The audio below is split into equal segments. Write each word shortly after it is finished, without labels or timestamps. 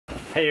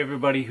Hey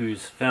everybody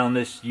who's found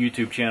this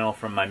YouTube channel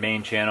from my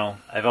main channel.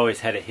 I've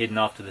always had it hidden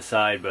off to the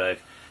side, but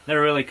I've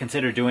never really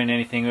considered doing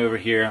anything over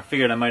here. I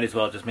figured I might as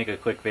well just make a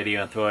quick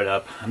video and throw it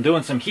up. I'm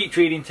doing some heat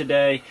treating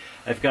today.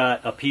 I've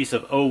got a piece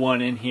of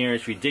O1 in here.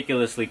 It's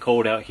ridiculously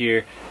cold out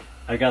here.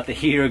 I got the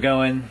heater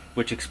going,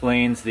 which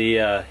explains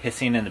the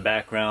hissing in the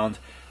background.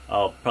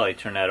 I'll probably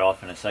turn that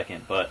off in a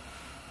second, but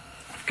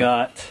I've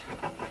got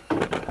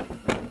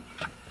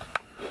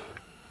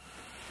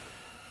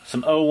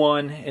some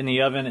O1 in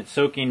the oven. It's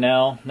soaking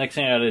now. Next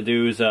thing I gotta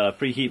do is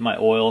preheat my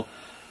oil.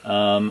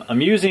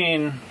 I'm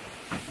using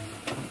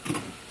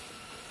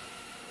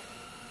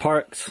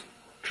Parks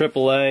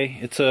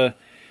AAA. It's I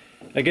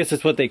guess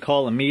it's what they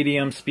call a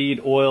medium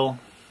speed oil.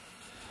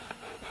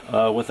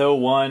 With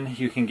O1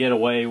 you can get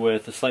away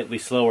with a slightly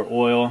slower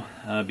oil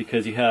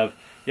because you have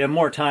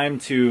more time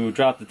to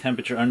drop the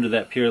temperature under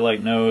that pure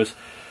light nose.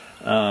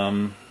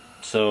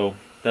 So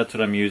that's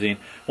what I'm using.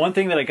 One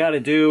thing that I gotta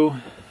do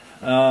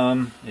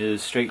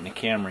is straighten the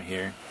camera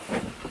here.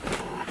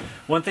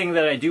 One thing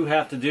that I do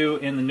have to do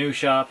in the new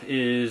shop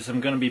is I'm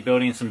going to be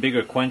building some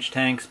bigger quench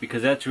tanks,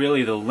 because that's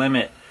really the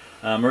limit,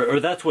 or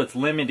that's what's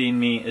limiting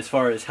me as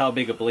far as how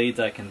big of blades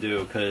I can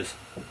do, because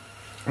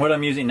what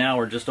I'm using now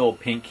are just old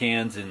paint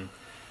cans, and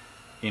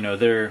you know,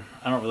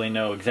 I don't really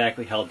know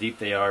exactly how deep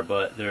they are,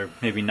 but they're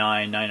maybe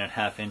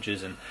 9.5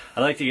 inches, and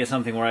I like to get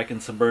something where I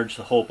can submerge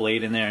the whole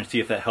blade in there and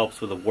see if that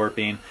helps with the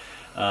warping.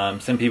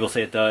 Some people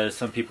say it does,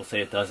 some people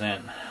say it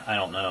doesn't. I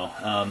don't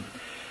know.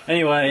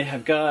 Anyway,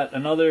 I've got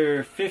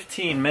another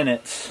 15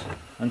 minutes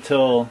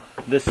until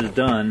this is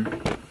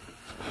done.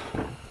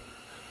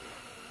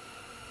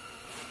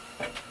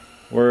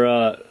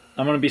 I'm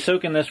going to be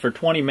soaking this for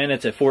 20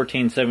 minutes at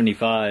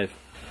 1475.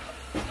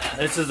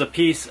 This is a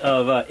piece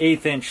of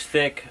 1/8 inch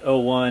thick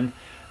O1.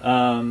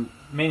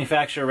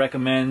 Manufacturer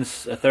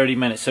recommends a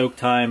 30-minute soak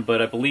time,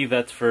 but I believe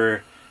that's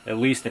for at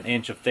least an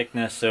inch of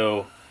thickness,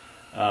 so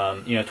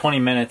you know, 20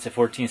 minutes at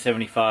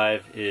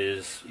 1475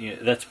 is, you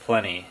know, that's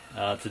plenty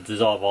to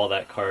dissolve all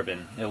that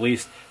carbon, at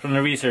least from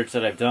the research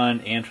that I've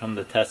done and from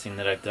the testing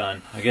that I've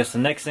done. I guess the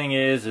next thing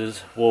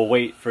is we'll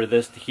wait for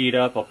this to heat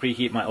up. I'll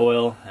preheat my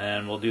oil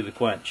and we'll do the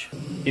quench.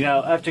 You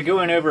know, after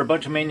going over a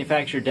bunch of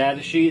manufacturer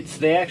data sheets,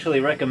 they actually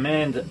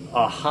recommend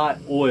a hot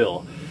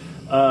oil.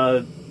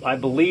 I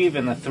believe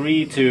in the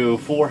 300 to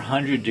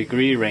 400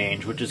 degree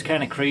range, which is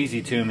kind of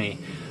crazy to me.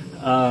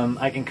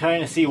 I can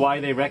kind of see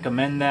why they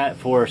recommend that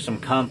for some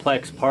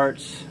complex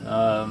parts,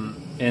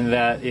 in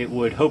that it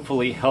would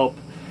hopefully help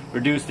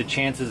reduce the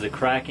chances of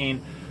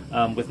cracking.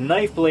 With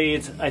knife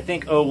blades, I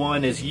think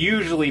O1 is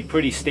usually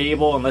pretty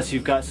stable unless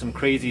you've got some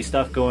crazy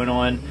stuff going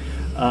on.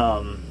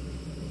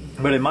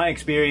 But in my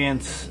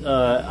experience,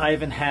 I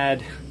haven't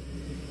had,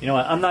 you know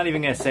what, I'm not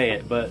even going to say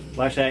it, but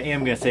well, actually I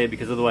am going to say it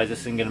because otherwise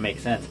this isn't going to make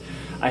sense.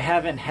 I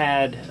haven't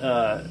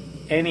had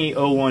any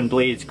O1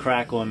 blades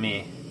crack on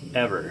me,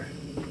 ever.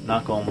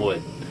 Knock on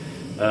wood.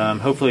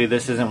 Hopefully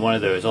this isn't one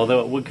of those,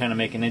 although it would kind of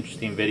make an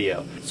interesting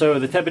video. So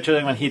the temperature that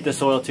I'm going to heat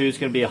this oil to is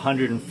going to be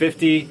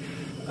 150.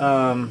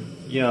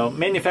 You know,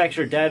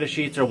 manufacturer data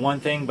sheets are one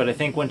thing, but I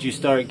think once you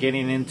start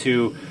getting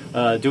into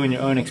doing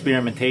your own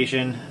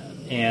experimentation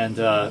and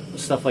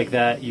stuff like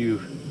that,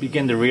 you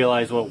begin to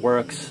realize what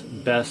works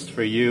best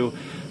for you.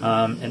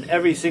 And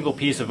every single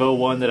piece of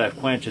O1 that I've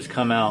quenched has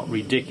come out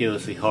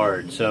ridiculously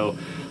hard. So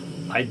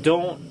I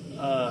don't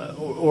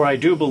or I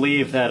do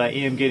believe that I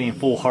am getting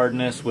full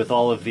hardness with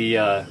all of the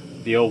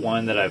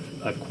O1 that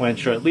I've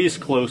quenched, or at least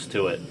close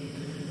to it.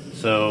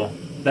 So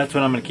that's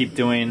what I'm going to keep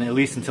doing, at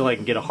least until I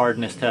can get a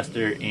hardness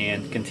tester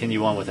and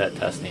continue on with that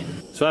testing.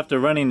 So after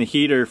running the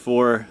heater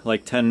for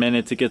like 10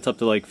 minutes, it gets up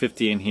to like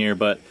 50 in here,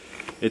 but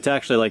it's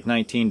actually like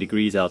 19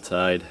 degrees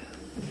outside,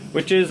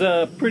 which is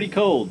pretty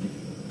cold.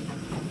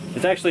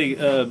 It's actually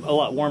a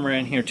lot warmer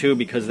in here too,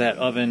 because that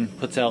oven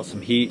puts out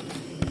some heat.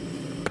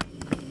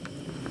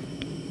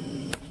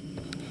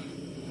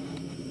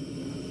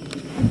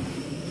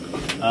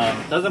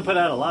 Doesn't put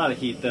out a lot of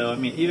heat though. I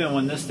mean, even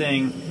when this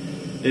thing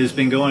has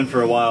been going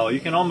for a while, you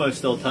can almost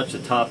still touch the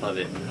top of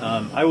it.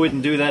 I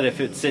wouldn't do that if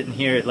it's sitting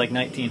here at like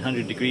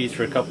 1900 degrees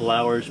for a couple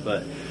hours,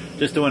 but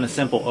just doing a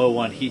simple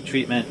O1 heat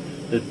treatment,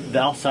 the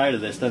outside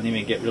of this doesn't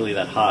even get really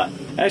that hot.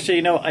 Actually,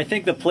 you know, I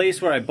think the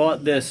place where I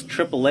bought this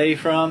AAA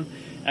from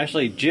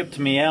actually gypped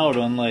me out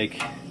on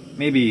like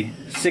maybe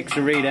 6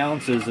 or 8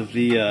 ounces of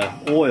the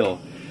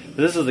oil.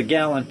 This is a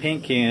gallon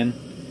paint can,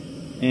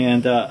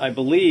 and I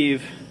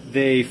believe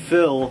they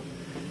fill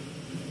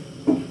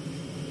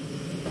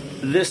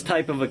this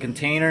type of a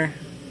container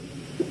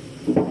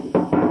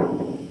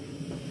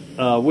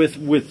with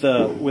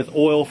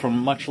oil from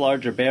much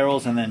larger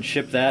barrels and then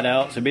ship that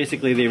out. So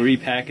basically they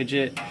repackage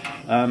it,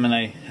 and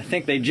I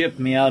think they gypped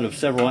me out of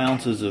several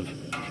ounces of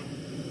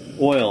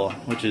oil,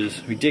 which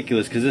is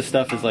ridiculous because this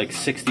stuff is like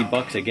 60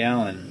 bucks a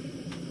gallon.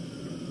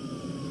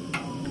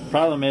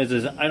 Problem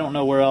is I don't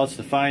know where else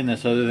to find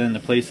this other than the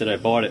place that I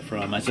bought it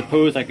from. I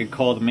suppose I could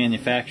call the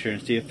manufacturer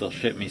and see if they'll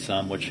ship me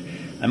some, which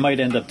I might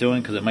end up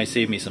doing because it might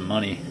save me some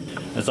money.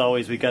 As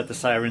always, we got the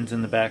sirens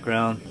in the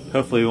background.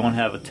 Hopefully we won't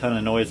have a ton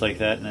of noise like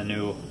that in a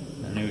new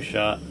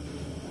shot.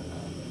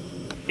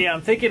 Yeah,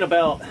 I'm thinking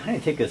about, I need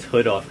to take this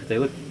hood off because they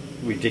look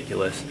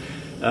ridiculous.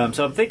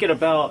 So I'm thinking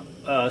about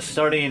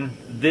starting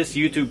this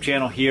YouTube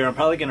channel here. I'm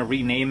probably going to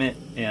rename it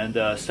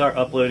and start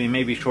uploading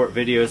maybe short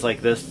videos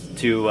like this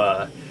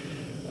to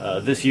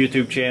this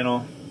YouTube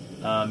channel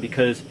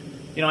because,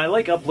 you know, I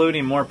like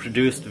uploading more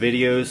produced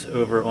videos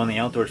over on the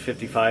Outdoors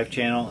 55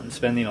 channel and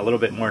spending a little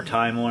bit more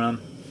time on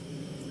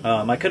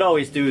them. I could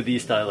always do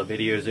these style of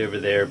videos over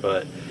there,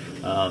 but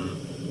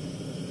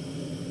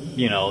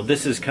you know,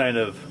 this is kind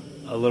of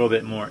a little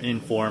bit more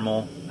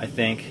informal, I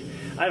think.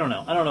 I don't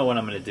know what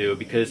I'm going to do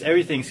because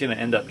everything's going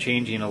to end up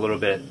changing a little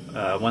bit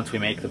once we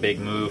make the big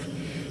move.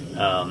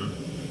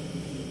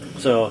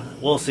 So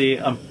we'll see.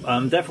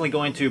 I'm definitely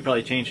going to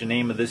probably change the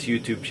name of this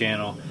YouTube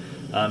channel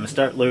and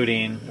start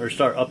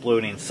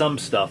uploading some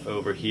stuff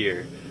over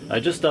here.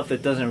 Just stuff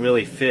that doesn't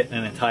really fit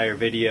an entire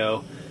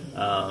video.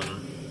 I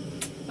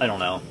don't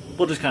know.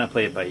 We'll just kind of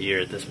play it by ear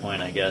at this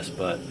point, I guess.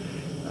 But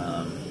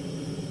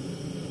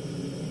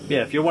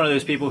yeah, if you're one of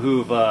those people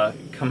who've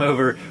come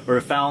over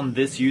or found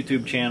this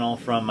YouTube channel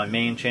from my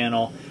main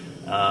channel,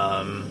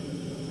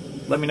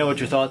 let me know what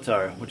your thoughts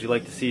are. Would you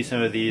like to see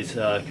some of these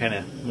kind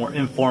of more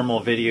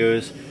informal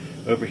videos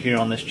over here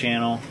on this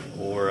channel?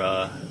 Or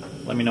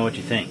let me know what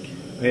you think.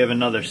 We have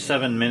another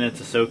 7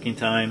 minutes of soaking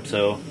time,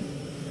 so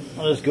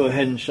I'll just go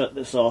ahead and shut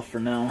this off for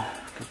now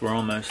because we're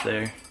almost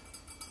there.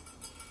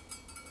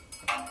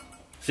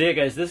 So yeah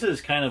guys, this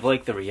is kind of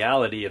like the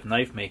reality of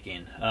knife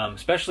making,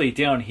 especially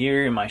down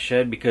here in my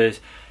shed because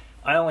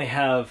I only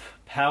have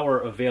power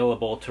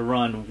available to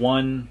run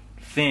one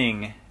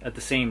thing at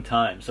the same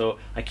time. So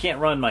I can't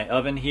run my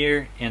oven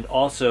here and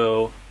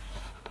also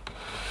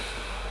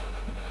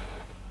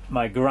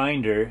my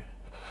grinder.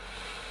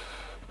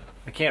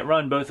 I can't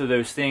run both of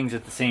those things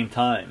at the same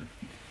time,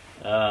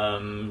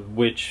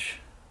 which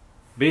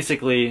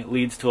basically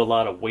leads to a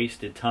lot of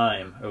wasted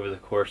time over the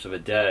course of a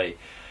day.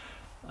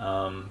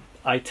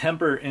 I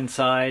temper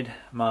inside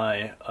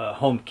my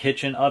home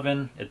kitchen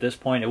oven at this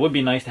point. It would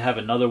be nice to have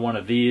another one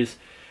of these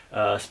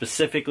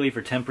specifically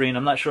for tempering.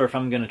 I'm not sure if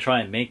I'm going to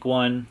try and make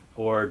one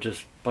or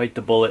just bite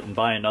the bullet and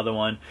buy another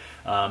one.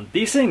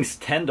 These things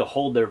tend to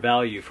hold their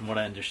value from what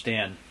I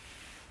understand.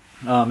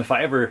 If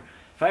I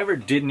ever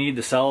did need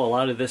to sell a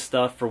lot of this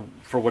stuff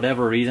for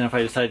whatever reason, if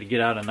I decided to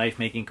get out of knife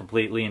making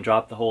completely and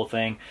drop the whole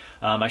thing,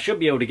 I should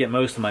be able to get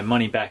most of my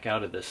money back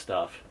out of this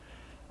stuff.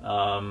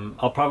 I'm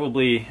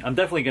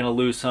definitely going to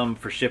lose some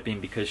for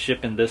shipping because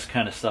shipping this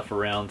kind of stuff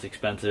around is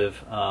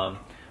expensive. But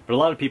a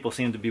lot of people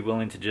seem to be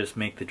willing to just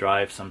make the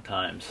drive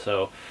sometimes.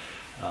 So,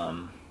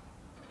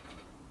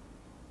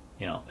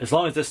 you know, as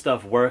long as this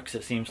stuff works,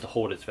 it seems to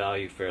hold its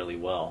value fairly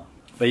well.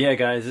 But yeah,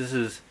 guys, this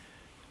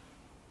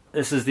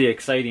is the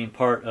exciting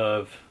part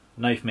of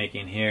knife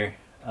making here.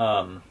 You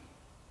know,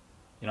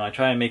 I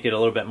try and make it a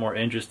little bit more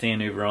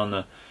interesting over on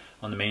the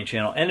main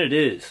channel, and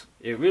it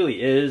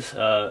really is.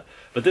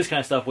 But this kind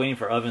of stuff, waiting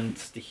for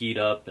ovens to heat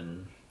up,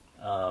 and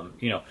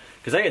you know,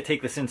 because I gotta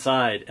take this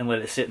inside and let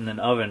it sit in an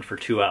oven for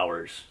 2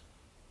 hours.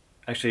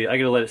 Actually, I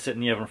gotta let it sit in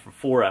the oven for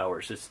 4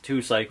 hours. It's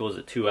 2 cycles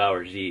at 2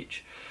 hours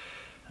each.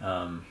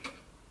 And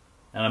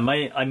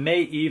I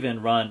may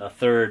even run a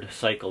third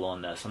cycle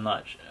on this. I'm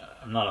not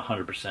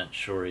 100%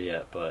 sure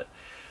yet, but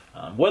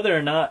whether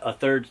or not a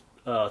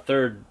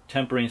third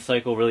tempering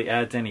cycle really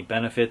adds any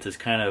benefits is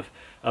kind of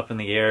up in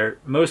the air.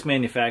 Most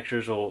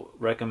manufacturers will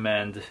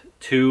recommend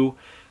 2.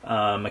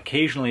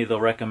 Occasionally they'll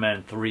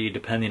recommend 3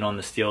 depending on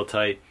the steel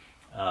type.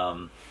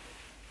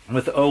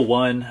 With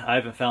 01, I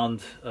haven't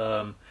found,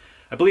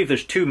 I believe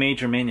there's 2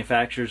 major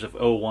manufacturers of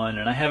 01,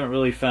 and I haven't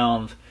really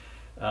found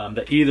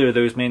that either of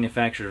those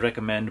manufacturers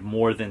recommend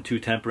more than 2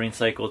 tempering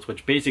cycles,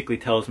 which basically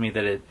tells me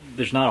that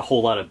there's not a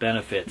whole lot of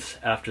benefits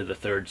after the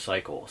 3rd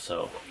cycle.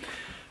 So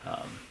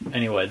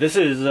anyway, this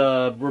is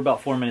we're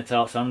about 4 minutes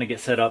out, so I'm gonna get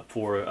set up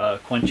for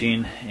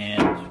quenching,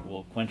 and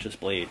we'll quench this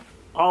blade.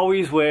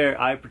 Always wear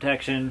eye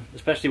protection,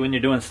 especially when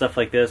you're doing stuff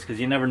like this, because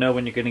you never know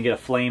when you're gonna get a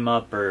flame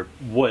up or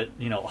what,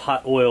 you know,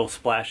 hot oil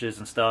splashes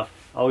and stuff.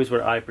 Always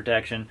wear eye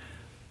protection.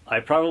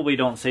 I probably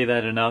don't say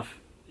that enough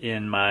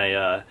in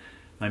my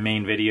my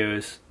main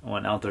videos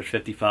on Outdoors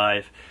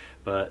 55,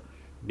 but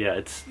yeah,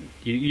 it's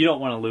you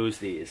don't want to lose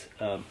these.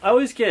 I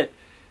always get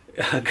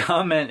a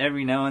comment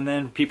every now and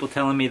then, people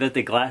telling me that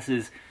the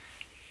glasses,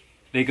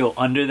 they go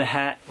under the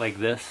hat like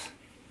this,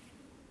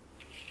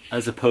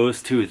 as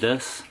opposed to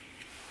this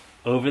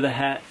over the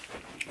hat.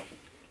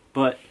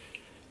 But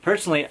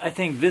personally, I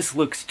think this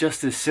looks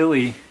just as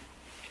silly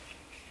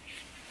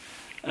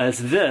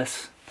as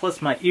this. Plus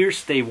my ears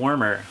stay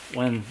warmer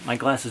when my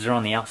glasses are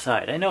on the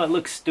outside. I know it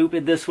looks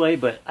stupid this way,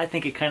 but I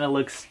think it kind of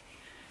looks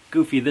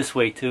goofy this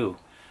way too.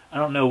 I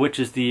don't know which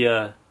is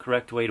the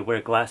correct way to wear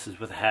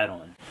glasses with a hat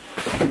on.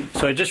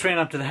 So I just ran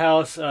up to the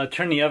house,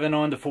 turned the oven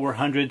on to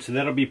 400, so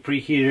that'll be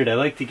preheated. I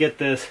like to get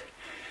this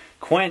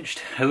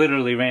quenched. I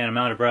literally ran, I'm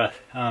out of breath,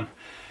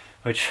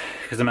 which,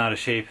 because I'm out of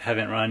shape,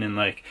 haven't run in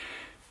like,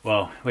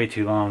 well, way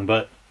too long,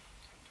 but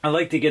I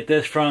like to get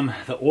this from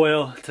the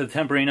oil to the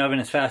tempering oven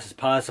as fast as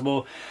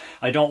possible.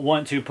 I don't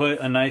want to put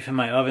a knife in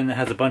my oven that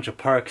has a bunch of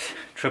Parks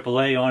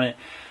AAA on it,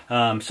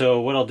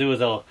 So what I'll do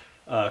is I'll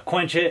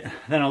quench it,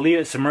 then I'll leave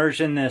it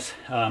submerged in this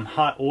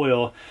hot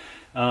oil,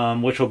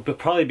 which will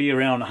probably be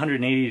around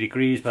 180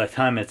 degrees by the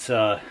time it's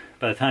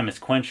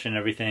quenched and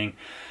everything.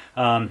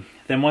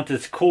 Then once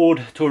it's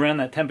cooled to around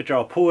that temperature,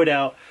 I'll pull it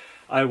out.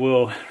 I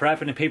will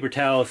wrap it in paper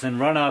towels and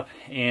run up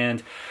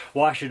and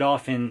wash it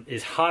off in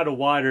as hot a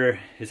water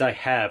as I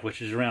have,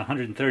 which is around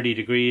 130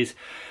 degrees.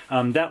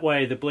 That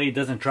way the blade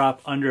doesn't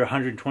drop under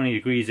 120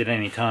 degrees at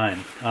any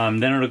time.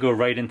 Then it'll go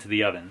right into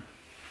the oven.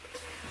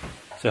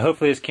 So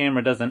hopefully this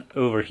camera doesn't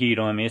overheat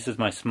on me. This is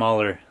my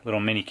smaller little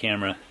mini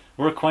camera.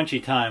 We're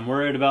quenchy time.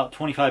 We're at about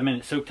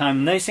 25-minute soak time.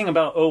 The nice thing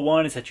about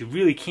 01 is that you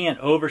really can't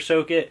over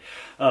soak it.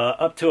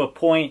 Up to a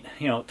point,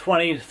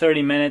 20 to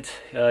 30 minutes,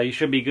 you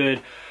should be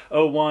good.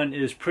 01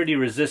 is pretty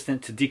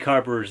resistant to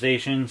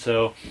decarburization,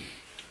 so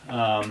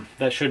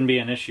that shouldn't be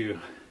an issue.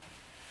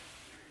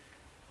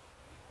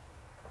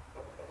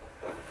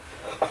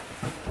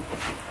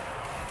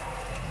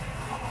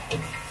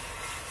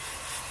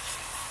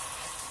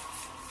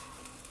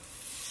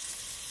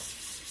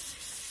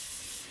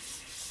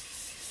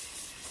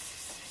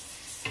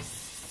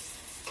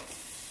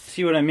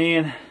 See what I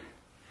mean?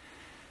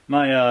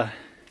 My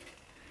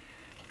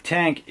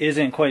tank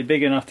isn't quite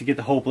big enough to get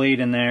the whole blade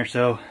in there,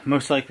 so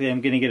most likely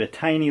I'm going to get a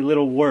tiny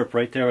little warp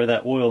right there where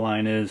that oil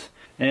line is.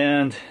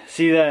 And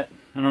see that?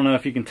 I don't know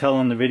if you can tell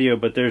on the video,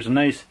 but there's a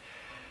nice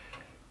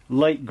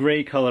light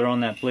gray color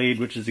on that blade,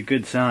 which is a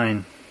good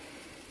sign.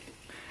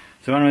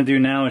 So what I'm going to do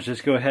now is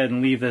just go ahead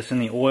and leave this in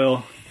the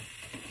oil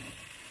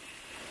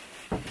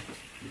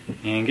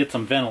and get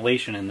some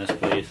ventilation in this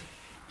place.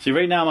 See,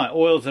 right now my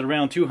oil's at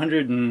around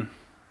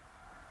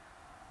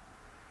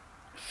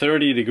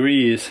 230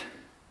 degrees.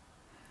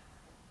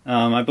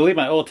 I believe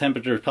my oil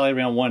temperature is probably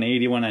around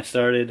 180 when I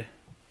started.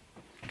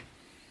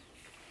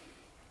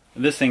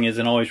 This thing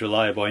isn't always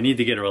reliable. I need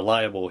to get a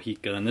reliable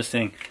heat gun. This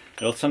thing,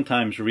 it'll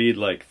sometimes read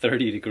like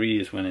 30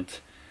 degrees when it's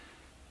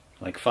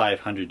like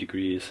 500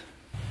 degrees.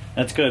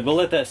 That's good. We'll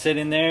let that sit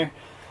in there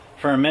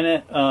for a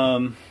minute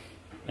and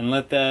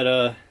let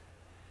that,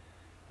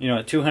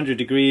 at 200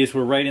 degrees,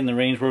 we're right in the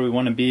range where we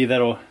want to be.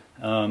 That'll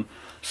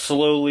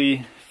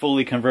slowly,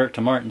 fully convert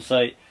to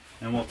martensite,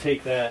 and we'll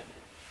take that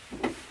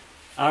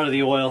out of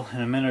the oil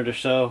in a minute or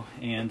so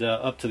and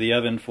up to the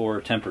oven for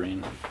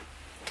tempering.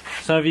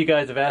 Some of you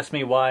guys have asked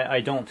me why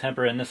I don't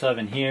temper in this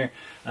oven here,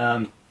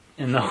 and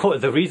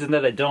the reason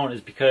that I don't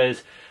is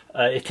because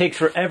it takes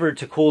forever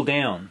to cool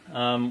down.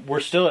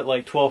 We're still at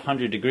like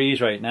 1200 degrees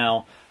right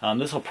now.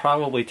 This will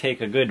probably take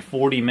a good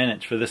 40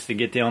 minutes for this to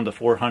get down to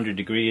 400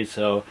 degrees,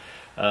 so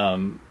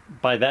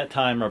by that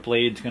time our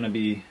blade's going to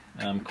be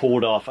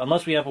cooled off,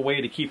 unless we have a way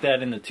to keep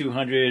that in the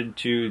 200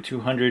 to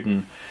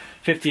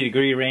 250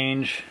 degree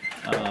range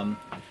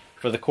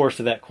for the course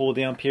of that cool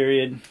down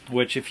period,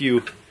 which if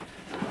you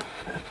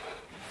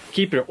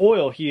keep your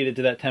oil heated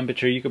to that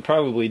temperature, you could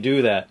probably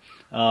do that.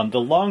 The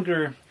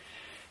longer,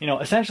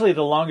 essentially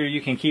the longer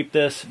you can keep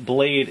this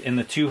blade in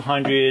the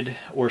 200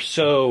 or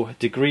so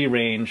degree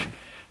range,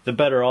 the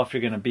better off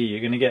you're going to be. You're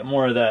going to get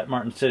more of that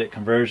martensitic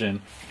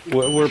conversion.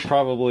 We're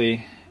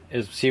probably,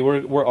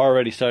 we're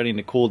already starting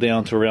to cool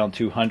down to around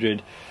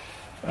 200.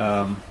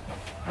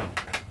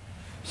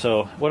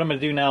 So what I'm going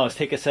to do now is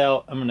take this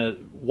out. I'm going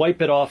to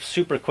wipe it off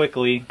super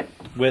quickly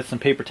with some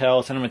paper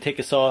towels, and I'm going to take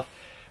this off,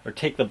 or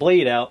take the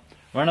blade out,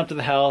 run up to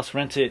the house,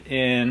 rinse it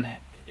in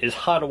as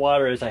hot a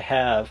water as I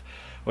have,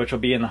 which will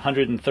be in the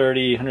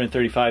 130,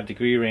 135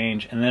 degree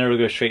range, and then it'll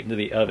go straight into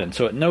the oven.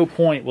 So at no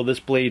point will this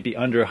blade be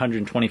under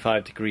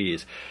 125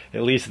 degrees.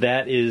 At least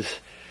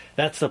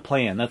that's the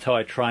plan. That's how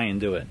I try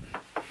and do it.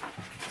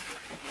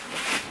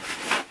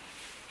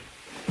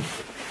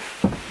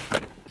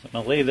 So I'm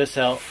going to lay this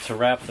out to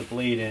wrap the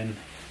blade in.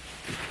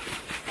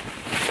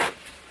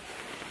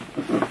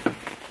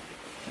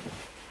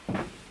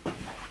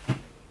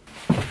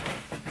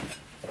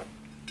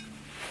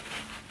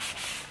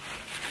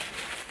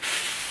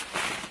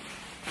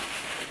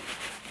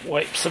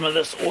 Wipe some of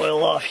this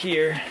oil off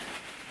here.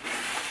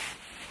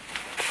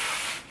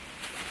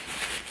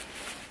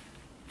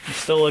 It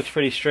still looks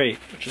pretty straight,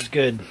 which is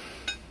good.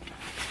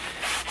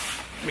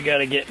 We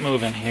gotta get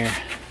moving here.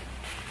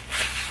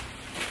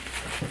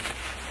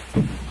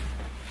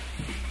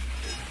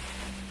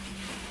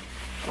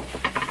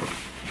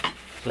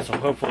 This will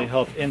hopefully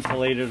help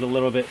insulate it a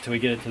little bit till we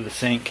get it to the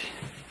sink.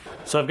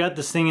 So I've got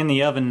this thing in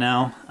the oven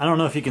now. I don't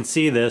know if you can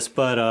see this,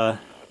 but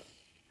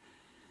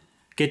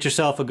get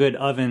yourself a good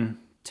oven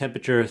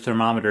temperature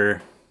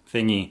thermometer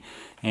thingy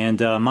and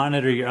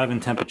monitor your oven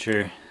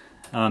temperature.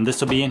 This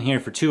will be in here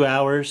for 2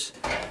 hours.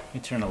 Let me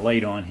turn the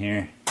light on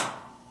here.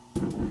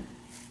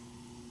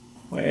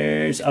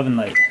 Where's oven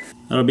light?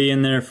 That'll be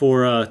in there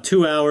for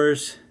 2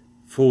 hours,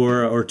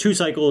 or 2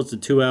 cycles to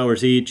 2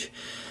 hours each.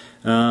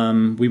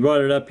 We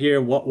brought it up here,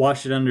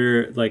 washed it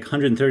under like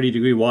 130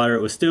 degree water.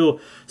 It was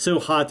still so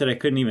hot that I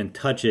couldn't even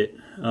touch it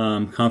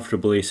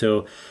comfortably.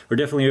 So we're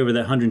definitely over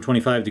that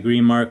 125 degree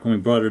mark when we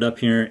brought it up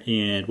here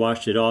and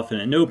washed it off. And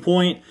at no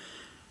point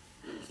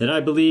that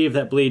I believe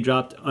that blade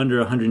dropped under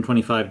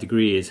 125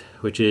 degrees,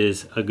 which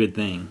is a good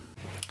thing.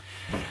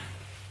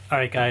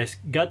 Alright guys,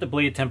 got the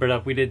blade tempered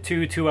up. We did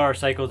two 2-hour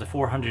cycles at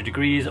 400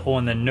 degrees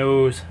on the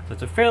nose.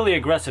 That's a fairly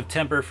aggressive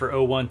temper for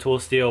 01 tool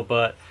steel,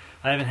 but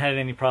I haven't had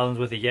any problems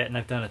with it yet, and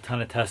I've done a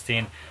ton of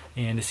testing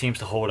and it seems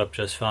to hold up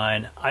just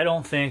fine. I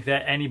don't think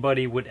that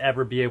anybody would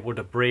ever be able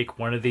to break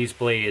one of these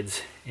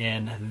blades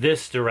in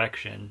this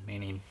direction,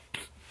 meaning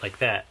like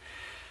that,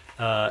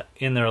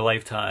 in their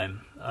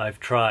lifetime. I've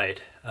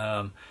tried.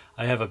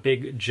 I have a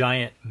big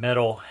giant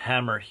metal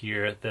hammer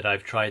here that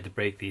I've tried to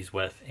break these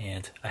with,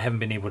 and I haven't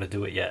been able to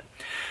do it yet.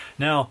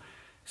 Now,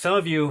 some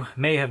of you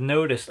may have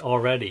noticed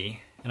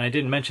already, and I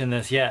didn't mention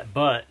this yet,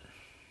 but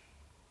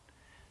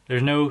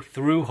there's no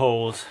through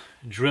holes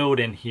drilled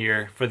in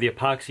here for the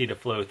epoxy to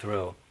flow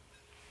through.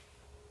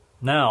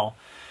 Now,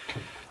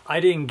 I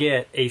didn't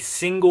get a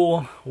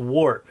single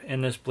warp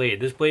in this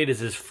blade. This blade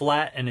is as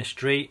flat and as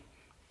straight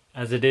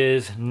as it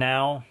is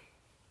now.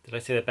 Did I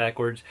say that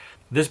backwards?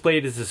 This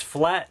blade is as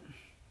flat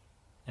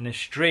and as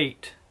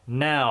straight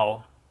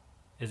now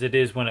as it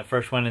is when it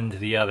first went into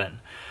the oven.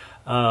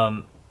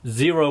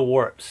 0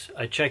 warps.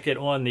 I checked it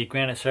on the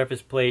granite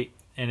surface plate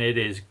and it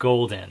is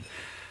golden.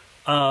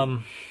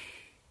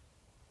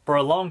 For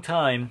a long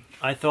time,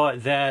 I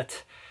thought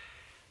that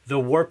the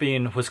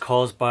warping was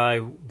caused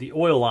by the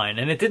oil line,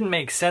 and it didn't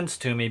make sense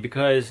to me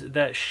because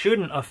that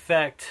shouldn't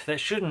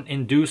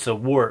induce a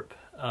warp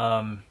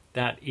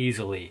that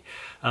easily.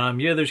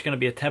 Yeah, there's going to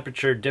be a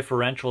temperature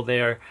differential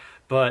there,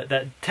 but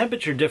that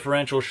temperature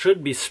differential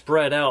should be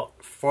spread out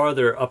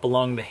farther up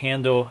along the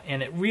handle,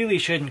 and it really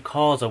shouldn't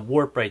cause a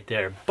warp right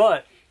there.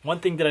 But one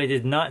thing that I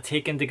did not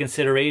take into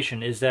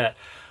consideration is that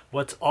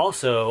what's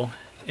also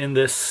in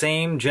this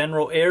same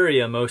general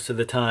area most of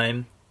the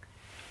time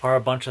are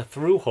a bunch of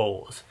through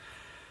holes.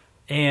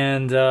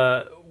 And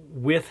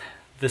with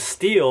the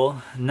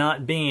steel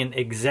not being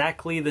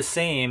exactly the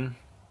same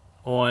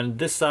on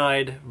this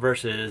side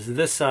versus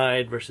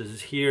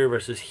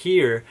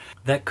here,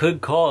 that could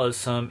cause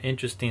some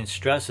interesting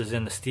stresses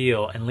in the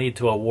steel and lead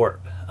to a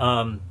warp.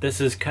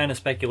 This is kind of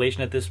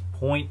speculation at this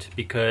point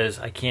because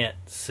I can't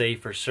say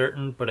for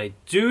certain, but I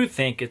do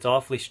think it's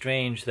awfully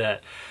strange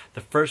that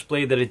the first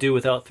blade that I do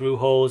without through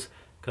holes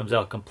comes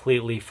out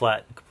completely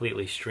flat and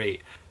completely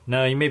straight.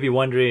 Now you may be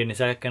wondering, is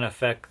that going to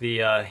affect the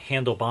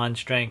handle bond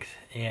strength?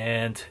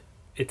 And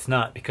it's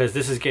not, because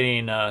this is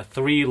getting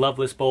 3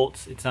 loveless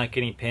bolts. It's not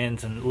getting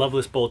pins, and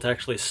loveless bolts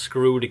actually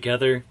screw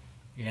together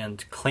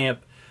and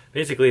clamp.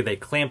 Basically, they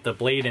clamp the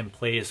blade in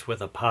place with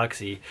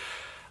epoxy.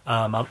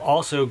 I'm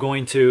also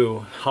going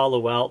to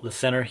hollow out the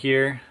center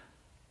here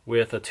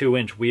with a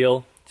 2-inch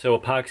wheel, so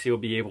epoxy will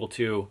be able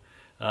to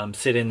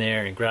sit in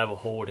there and grab a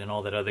hold and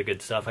all that other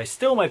good stuff. I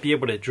still might be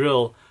able to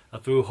drill a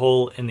through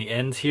hole in the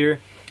ends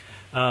here,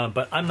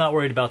 but I'm not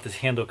worried about this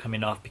handle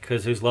coming off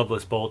because those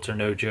loveless bolts are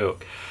no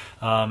joke.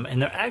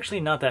 And they're actually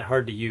not that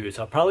hard to use.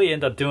 I'll probably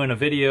end up doing a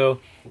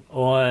video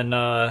on,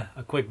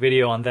 a quick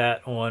video on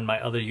that on my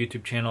other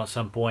YouTube channel at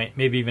some point.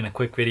 Maybe even a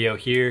quick video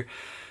here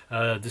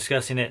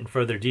discussing it in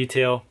further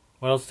detail.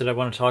 What else did I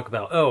want to talk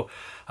about? Oh,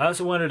 I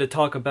also wanted to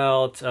talk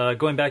about,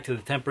 going back to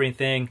the tempering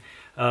thing,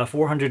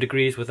 400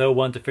 degrees with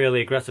 01 to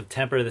fairly aggressive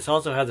temper. This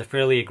also has a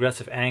fairly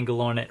aggressive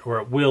angle on it, or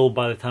it will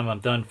by the time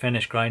I'm done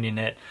finished grinding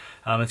it.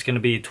 It's going to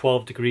be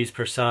 12 degrees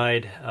per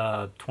side,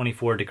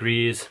 24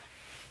 degrees,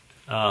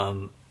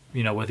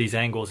 you know, with these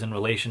angles in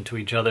relation to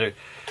each other.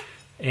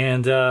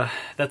 And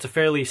that's a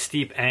fairly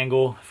steep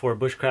angle for a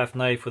bushcraft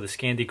knife with a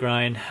Scandi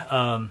grind.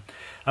 I'm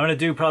going to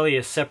do probably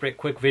a separate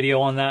quick video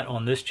on that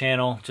on this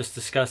channel, just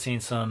discussing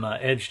some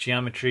edge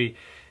geometry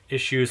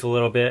issues a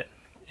little bit.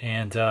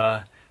 And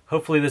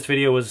hopefully this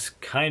video was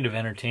kind of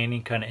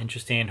entertaining, kind of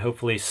interesting.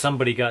 Hopefully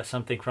somebody got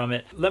something from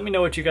it. Let me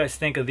know what you guys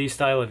think of these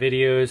style of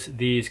videos,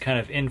 these kind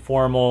of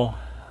informal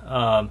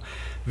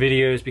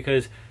videos,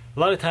 because a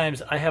lot of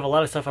times I have a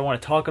lot of stuff I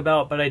want to talk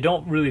about, but I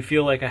don't really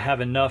feel like I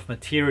have enough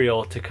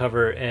material to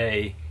cover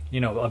a, you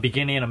know, a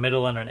beginning, a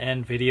middle, and an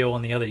end video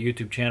on the other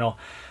YouTube channel.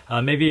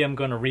 Maybe I'm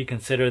going to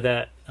reconsider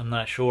that. I'm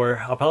not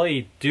sure. I'll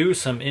probably do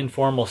some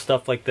informal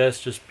stuff like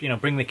this, just, you know,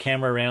 bring the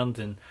camera around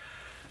and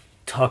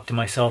talk to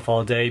myself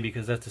all day,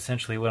 because that's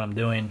essentially what I'm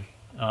doing.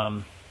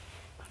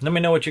 Let me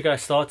know what you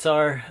guys' thoughts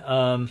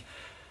are.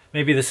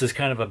 Maybe this is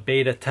kind of a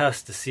beta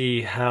test to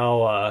see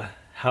how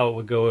it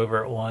would go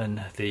over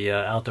on the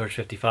Outdoors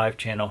 55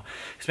 channel.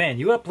 Because man,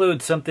 you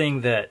upload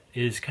something that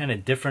is kind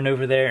of different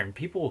over there, and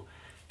people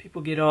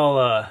get all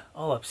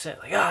upset,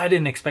 like, I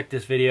didn't expect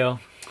this video.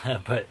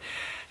 But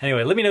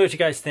anyway, let me know what you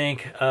guys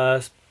think.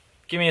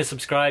 Give me a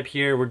subscribe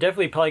here. We're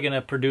definitely probably going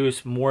to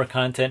produce more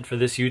content for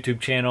this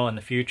YouTube channel in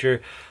the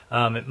future.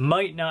 It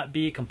might not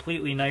be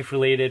completely knife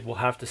related. We'll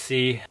have to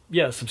see.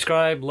 Yeah,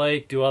 subscribe,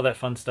 like, do all that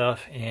fun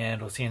stuff, and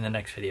we'll see you in the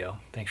next video.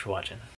 Thanks for watching.